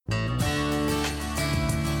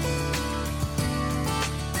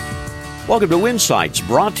Welcome to Insights,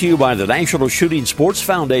 brought to you by the National Shooting Sports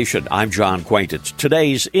Foundation. I'm John Quaintance.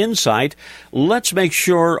 Today's Insight, let's make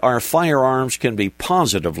sure our firearms can be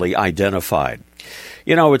positively identified.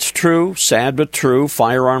 You know, it's true, sad but true,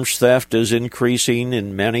 firearms theft is increasing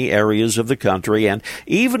in many areas of the country, and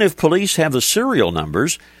even if police have the serial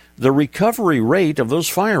numbers, the recovery rate of those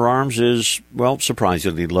firearms is, well,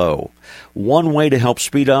 surprisingly low. One way to help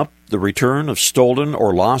speed up the return of stolen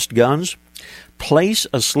or lost guns: place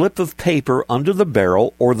a slip of paper under the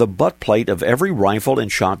barrel or the butt plate of every rifle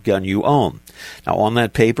and shotgun you own. Now, on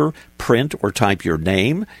that paper, print or type your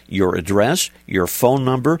name, your address, your phone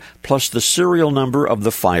number, plus the serial number of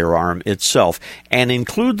the firearm itself, and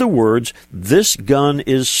include the words, "This gun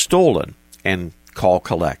is stolen," and call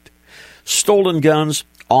collect. Stolen guns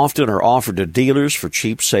often are offered to dealers for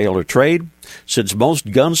cheap sale or trade. Since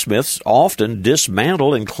most gunsmiths often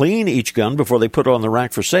dismantle and clean each gun before they put it on the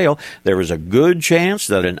rack for sale, there is a good chance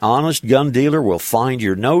that an honest gun dealer will find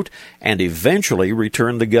your note and eventually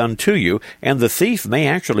return the gun to you, and the thief may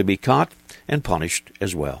actually be caught and punished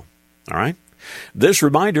as well. All right? This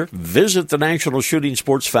reminder, visit the National Shooting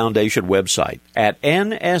Sports Foundation website at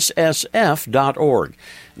nssf.org.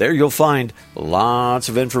 There you'll find lots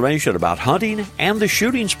of information about hunting and the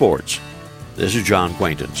shooting sports. This is John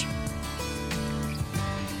Quaintance.